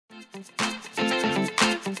I'd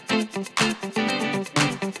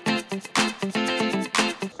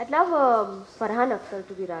love Farhan Akhtar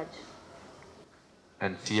to be Raj.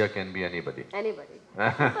 And Sia can be anybody. Anybody.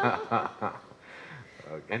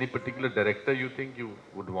 Any particular director you think you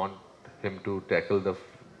would want him to tackle the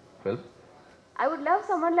film? I would love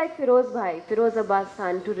someone like Firoz Abbas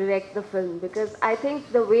Khan to direct the film, because I think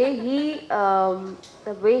the way he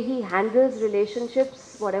handles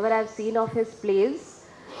relationships, whatever I've seen of his plays,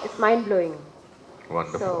 it's mind-blowing.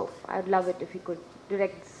 Wonderful. So I'd love it if he could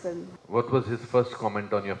direct this film. What was his first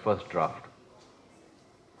comment on your first draft?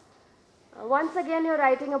 Once again, you're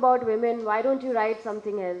writing about women. Why don't you write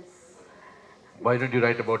something else? Why don't you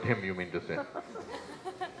write about him, you mean to say?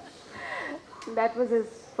 That was his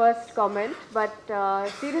first comment, but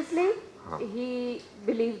seriously, he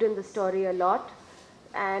believed in the story a lot,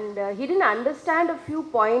 and he didn't understand a few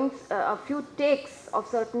points, a few takes of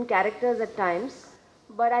certain characters at times,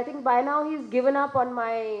 but I think by now he's given up on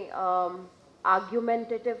my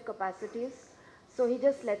argumentative capacities, so he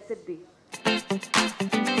just lets it be.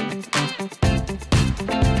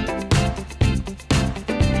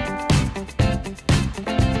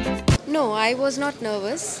 No, I was not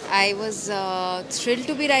nervous. I was thrilled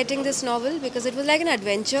to be writing this novel because it was like an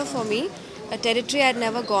adventure for me, a territory I had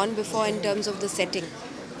never gone before in terms of the setting.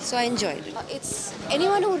 So I enjoyed it.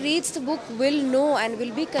 Anyone who reads the book will know and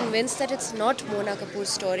will be convinced that it's not Mona Kapoor's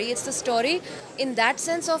story. It's the story, in that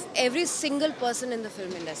sense, of every single person in the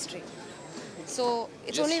film industry. So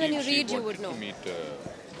it's only when you read you would know.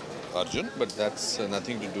 Arjun, but that's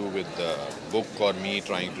nothing to do with the book or me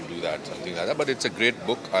trying to do that, something like that. But it's a great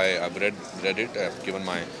book. I've read it. I've given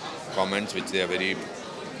my comments, which they are very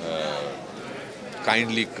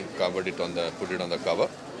kindly put it on the cover.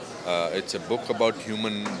 It's a book about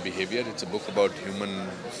human behavior. It's a book about human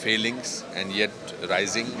failings and yet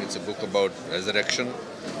rising. It's a book about resurrection.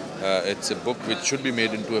 It's a book which should be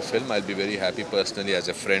made into a film. I'll be very happy personally as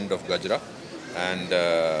a friend of Gajra. And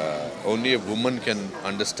only a woman can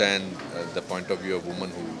understand the point of view of a woman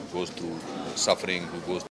who goes through suffering, who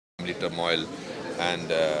goes through family turmoil, and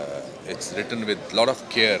it's written with a lot of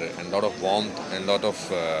care and a lot of warmth and a lot of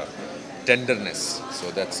tenderness. So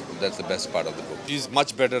that's the best part of the book. She's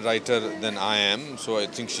much better writer than I am, so I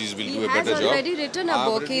think she will do a better job. He has already written a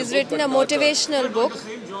book. He's written a motivational book.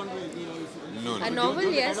 No. A novel,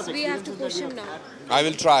 yes. We have to push him now. I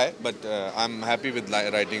will try, but I'm happy with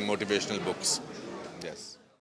writing motivational books. Yes.